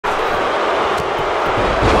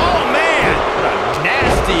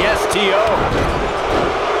STO.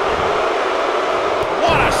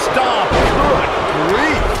 What a stomp. Good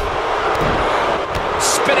grief.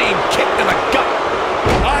 Spinning kick to the gut.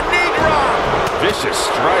 A knee drop. Vicious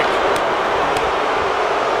strike.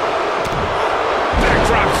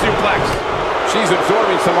 Backdrop suplex. She's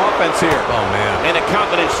absorbing some offense here. Oh, man. And the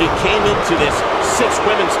confidence she came into this 6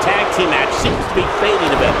 women's tag team match seems to be fading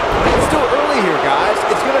a bit. It's still early here, guys.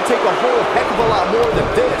 It's going to take a whole heck of a lot more than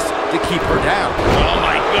this to keep her down. Oh,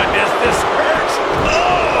 my goodness. This hurts.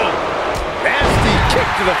 Oh! Nasty kick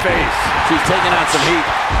to the face. She's taking on some heat,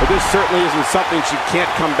 but this certainly isn't something she can't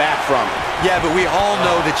come back from. Yeah, but we all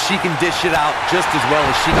know that she can dish it out just as well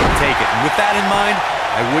as she can take it. And with that in mind,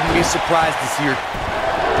 I wouldn't be surprised to see her...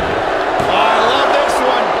 Oh, I love this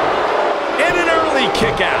one. And an early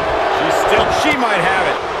kick out. She might have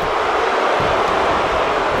it.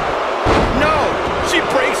 No, she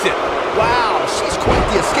breaks it. Wow, she's quite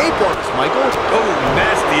the escape artist, Michael. Oh,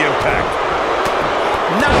 nasty impact.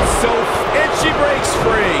 Not so, and she breaks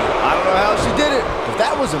free. I don't know how she did it, but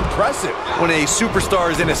that was impressive. When a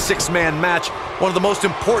superstar is in a 6-man match, one of the most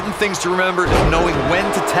important things to remember is knowing when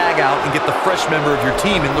to tag out and get the fresh member of your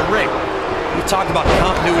team in the ring. We've talked about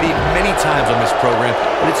continuity many times on this program,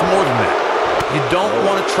 but it's more than that. You don't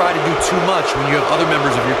want to try to do too much when you have other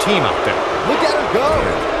members of your team out there. Look at her go.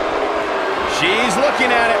 She's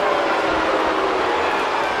looking at it.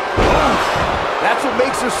 That's what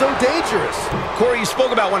makes her so dangerous. Corey, you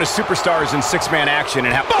spoke about when a superstar is in 6-man action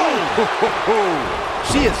and boom!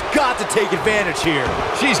 She has got to take advantage here.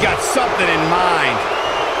 She's got something in mind.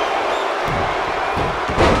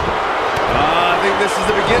 I think this is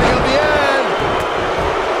the beginning of the end.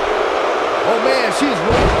 Oh, man, she's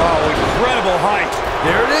rolling. Oh, incredible height.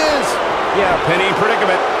 There it is. Yeah, penny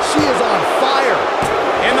predicament. She is on fire.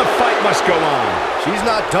 And the fight must go on. She's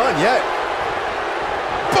not done yet.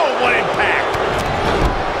 Boom, what impact.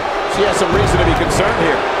 She has some reason to be concerned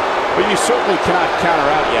here, but you certainly cannot count her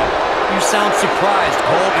out yet. You sound surprised,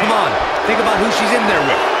 Cole. Come on. Think about who she's in there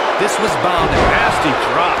with. This was bound to Nasty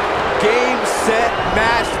drop. Game, set,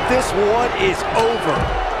 match. This one is over.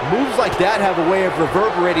 Moves like that have a way of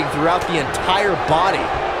reverberating throughout the entire body.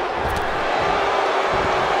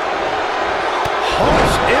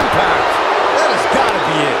 Harsh impact. That has got to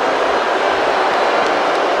be it.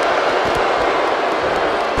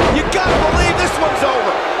 You gotta believe this one's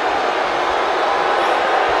over.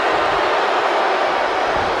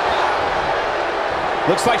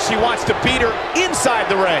 Looks like she wants to beat her inside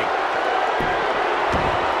the ring.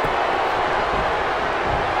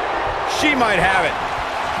 She might have it.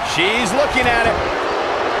 She's looking at it.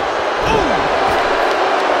 Ooh.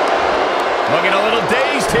 Looking a little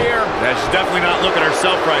dazed here. Yeah, she's definitely not looking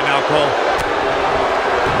herself right now, Cole.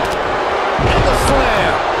 And the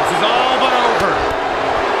slam. This is all but over.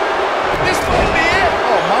 This might be it.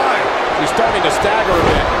 Oh, my. She's starting to stagger a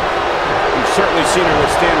bit. We've certainly seen her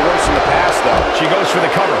withstand worse in the past, though. She goes for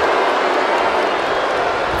the cover.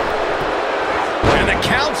 And the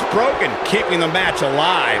count's broken, keeping the match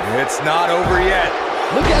alive. It's not over yet.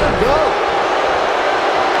 Look at her go.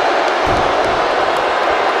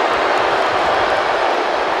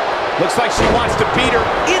 Looks like she wants to beat her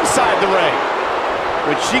inside the ring.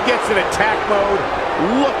 When she gets in attack mode,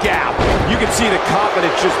 look out. You can see the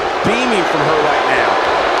confidence just beaming from her right now.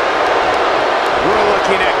 We're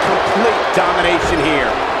looking at complete domination here.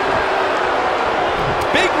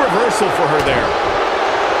 Big reversal for her there.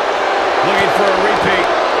 Looking for a repeat.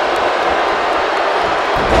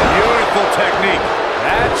 Beautiful technique.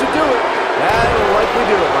 That should do it. That'll likely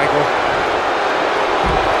do it, Michael.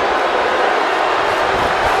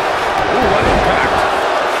 Ooh, what impact.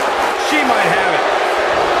 She might have it.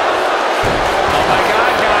 Oh, my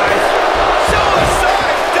God, guys.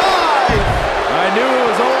 Suicide dive! I knew it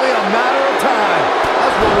was only a matter of time.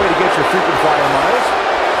 That's one way to get your freaking flyer miles.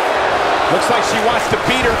 Looks like she wants to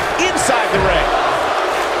beat her inside the ring.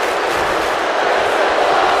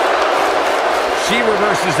 She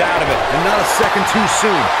reverses out of it. And not a second too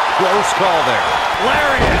soon. Close call there.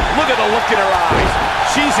 Lariat. Look at the look in her eyes.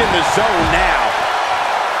 She's in the zone now.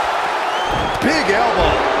 Big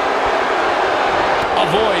elbow.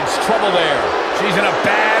 Avoids trouble there. She's in a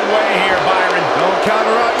bad way here, Byron. Don't count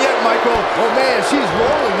her out yet, Michael. Oh, man, she's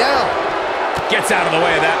rolling now. Gets out of the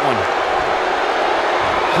way of that one.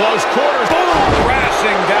 Close quarters. Boom!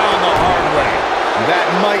 Crashing down the hard way. That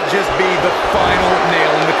might just be the final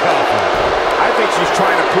nail in the coffin. I think she's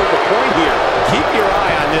trying to prove a point here. Keep your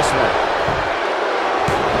eye on this one.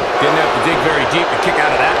 Didn't have to dig very deep to kick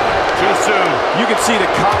out of that one. Too soon. You can see the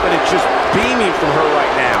confidence just beaming from her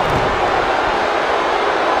right now.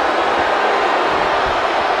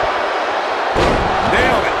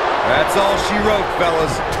 Nailed it. That's all she wrote,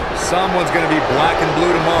 fellas. Someone's going to be black and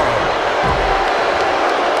blue tomorrow.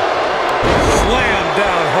 Slam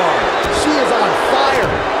down hard. She is on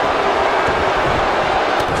fire.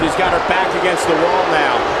 She's got her back against the wall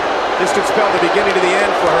now. This could spell the beginning to the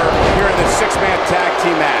end for her here in this six-man tag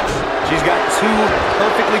team match. She's got two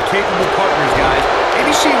perfectly capable partners, guys.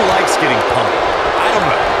 Maybe she likes getting pumped. I don't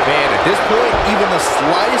know. Man, at this point, even the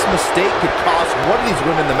slightest mistake could cost one of these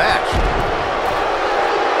women the match.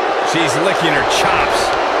 She's licking her chops.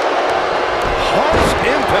 Harsh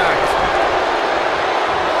impact.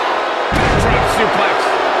 Drop suplex.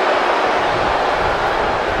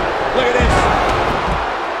 Look at this.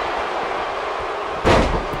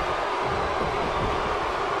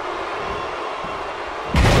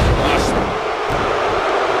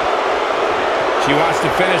 She wants to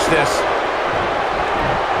finish this.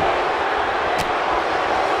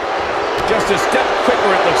 Just a step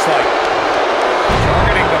quicker, it looks like.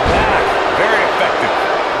 Targeting the back. Very effective.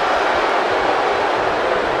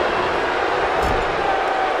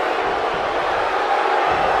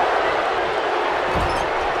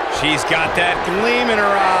 She's got that gleam in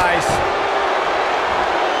her eyes.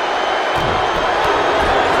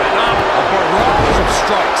 A barrage of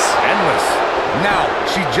strikes. Endless. Now,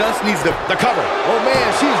 she just needs the cover. Oh, man,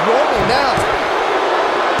 she's rolling now.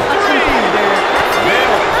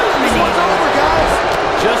 This one's over, guys.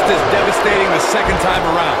 Just as devastating the second time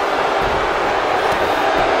around.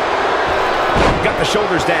 Got the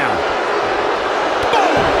shoulders down.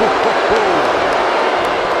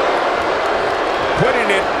 Putting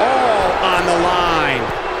it all on the line.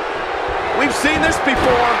 We've seen this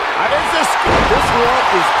before. This one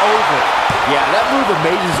is over. Yeah, that move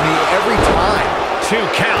amazes me every time. 2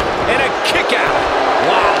 count and a kick out.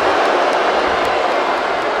 Wow.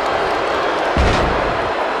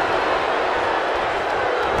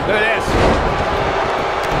 Look at this.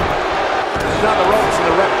 She's on the ropes and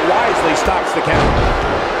the ref wisely stops the count.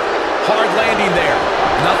 Hard landing there.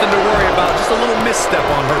 Nothing to worry about. Just a little misstep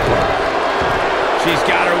on her part. She's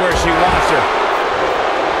got her where she wants her.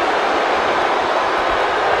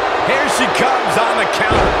 Here she comes on the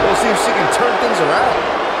counter. We'll see if she can turn things around.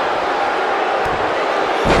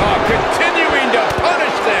 Oh, continuing to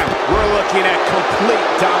punish them. We're looking at complete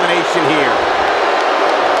domination here.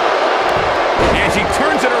 And she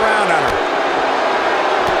turns it around on her.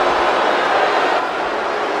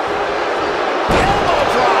 Elbow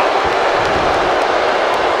drop.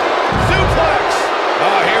 Suplex.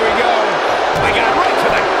 Oh, here we go. I got right to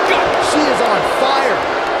the gut. She is on fire.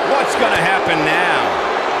 What's going to happen now?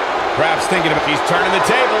 Perhaps thinking about she's turning the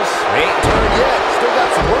tables. Ain't turned yet. Still got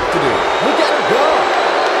some work to do. Look at her go.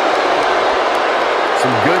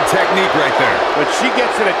 Some good technique right there. When she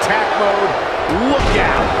gets in attack mode, look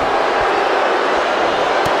out.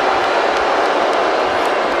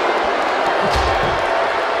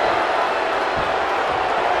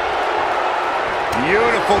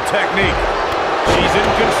 Beautiful technique. She's in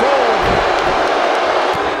control.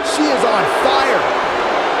 She is on fire.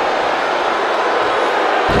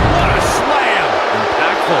 What a slam.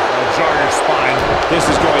 Impactful. Will jar your spine. This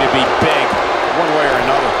is going to be big, one way or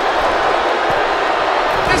another.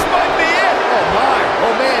 This might be it. Oh, my.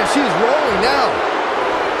 Oh, man, she's rolling now.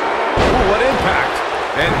 Ooh, what impact.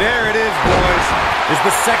 And there it is, boys. Is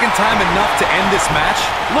the second time enough to end this match?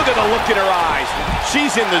 Look at the look in her eyes.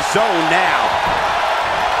 She's in the zone now.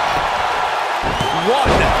 1,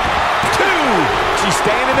 2. She's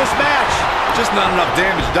staying in this match. Just not enough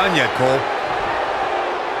damage done yet, Cole.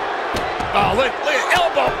 Oh, look at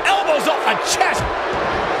elbow. Elbows off the chest.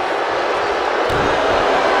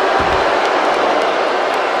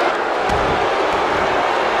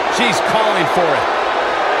 She's calling for it.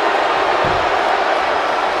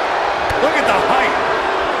 Look at the height.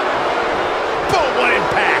 Boom, what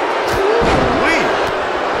impact. Ooh-wee.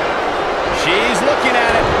 She's looking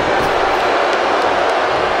at it.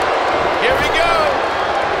 Here we go.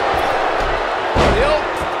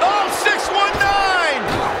 Oh, 619.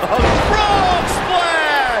 A frog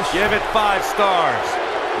splash. Give it 5 stars.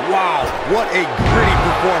 Wow, what a gritty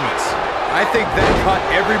performance. I think that caught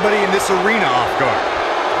everybody in this arena off guard.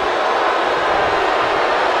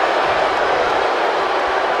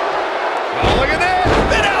 Oh, look at that.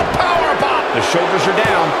 Spin out power bomb. The shoulders are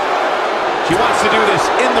down. She wants to do this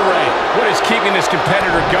in the ring. What is keeping this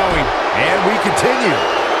competitor going? And we continue.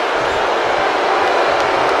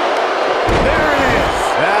 There it is.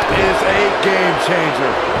 That is a game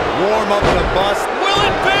changer. Warm up and a bust. Will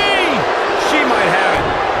it be? She might have it.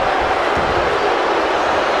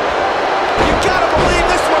 You gotta believe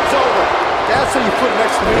this one's over. That's how you put an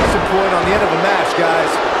exclamation point on the end of a match,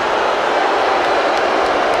 guys.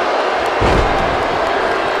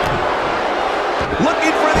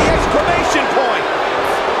 Looking for the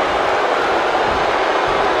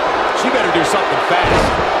do something fast.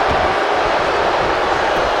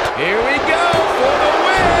 Here we go for the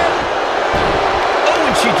win. Oh,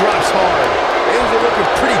 and she drops hard. Things are looking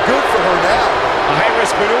pretty good for her now. A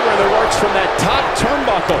high-risk maneuver in the works from that top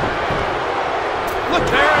turnbuckle. Look,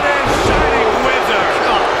 there it is, shining wizard.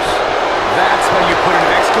 Gosh. That's how you put an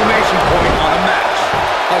exclamation point on a match.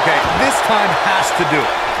 Okay, this time has to do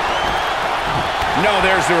it. No,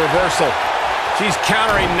 there's the reversal. She's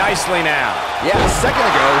countering nicely now. Yeah, a second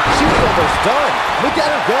ago, she was almost done. Look at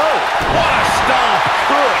her go. What a stomp.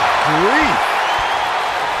 Good grief.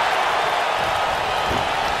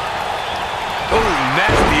 Oh,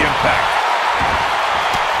 nasty impact.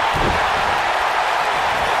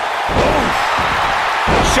 Oh.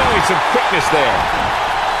 Showing some quickness there.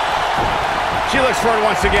 She looks for it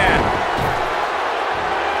once again.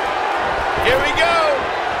 Here we go.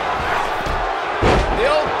 The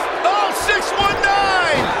old, 619.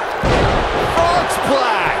 Frog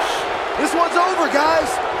splash. This one's over, guys.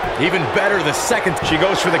 Even better the second she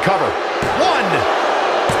goes for the cover. 1,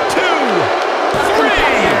 2, 3.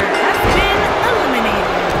 Has been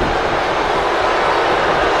eliminated.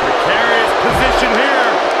 Precarious position here.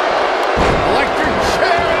 Electric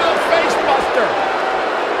chair into the face buster.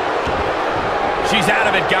 She's out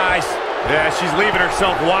of it, guys. Yeah, she's leaving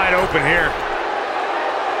herself wide open here.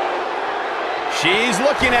 She's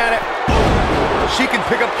looking at it. She can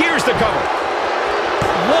pick up. Here's the cover.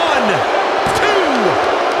 1, 2,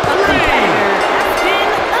 3. Has been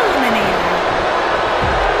eliminated.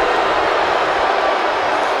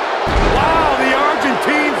 Wow, the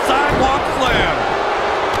Argentine sidewalk slam.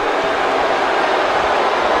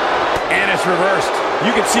 And it's reversed.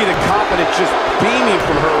 You can see the confidence just beaming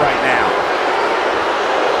from her right now.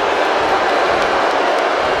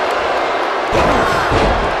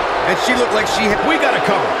 And she looked like she had... We got a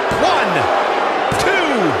cover. 1, 2, 3.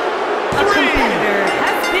 A competitor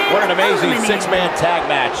has been What an amazing eliminated. six-man tag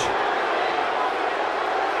match.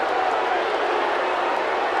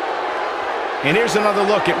 And here's another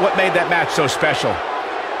look at what made that match so special.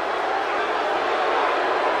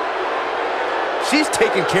 She's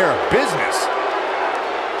taking care of business.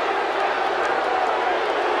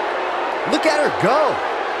 Look at her go.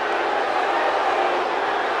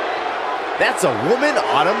 That's a woman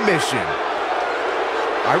on a mission.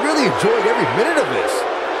 I really enjoyed every minute of this.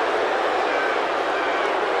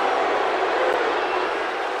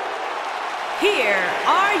 Here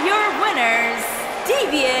are your winners,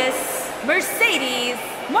 Devious Mercedes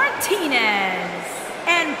Martinez,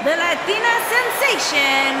 and the Latina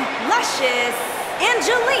sensation, Luscious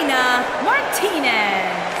Angelina Martinez.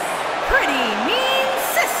 Pretty Mean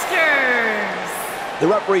Sisters. The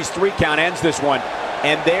referee's 3 count ends this one.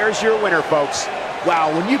 And there's your winner, folks.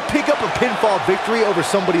 Wow, when you pick up a pinfall victory over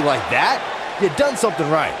somebody like that, you've done something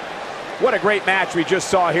right. What a great match we just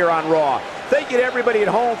saw here on Raw. Thank you to everybody at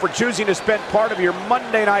home for choosing to spend part of your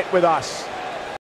Monday night with us.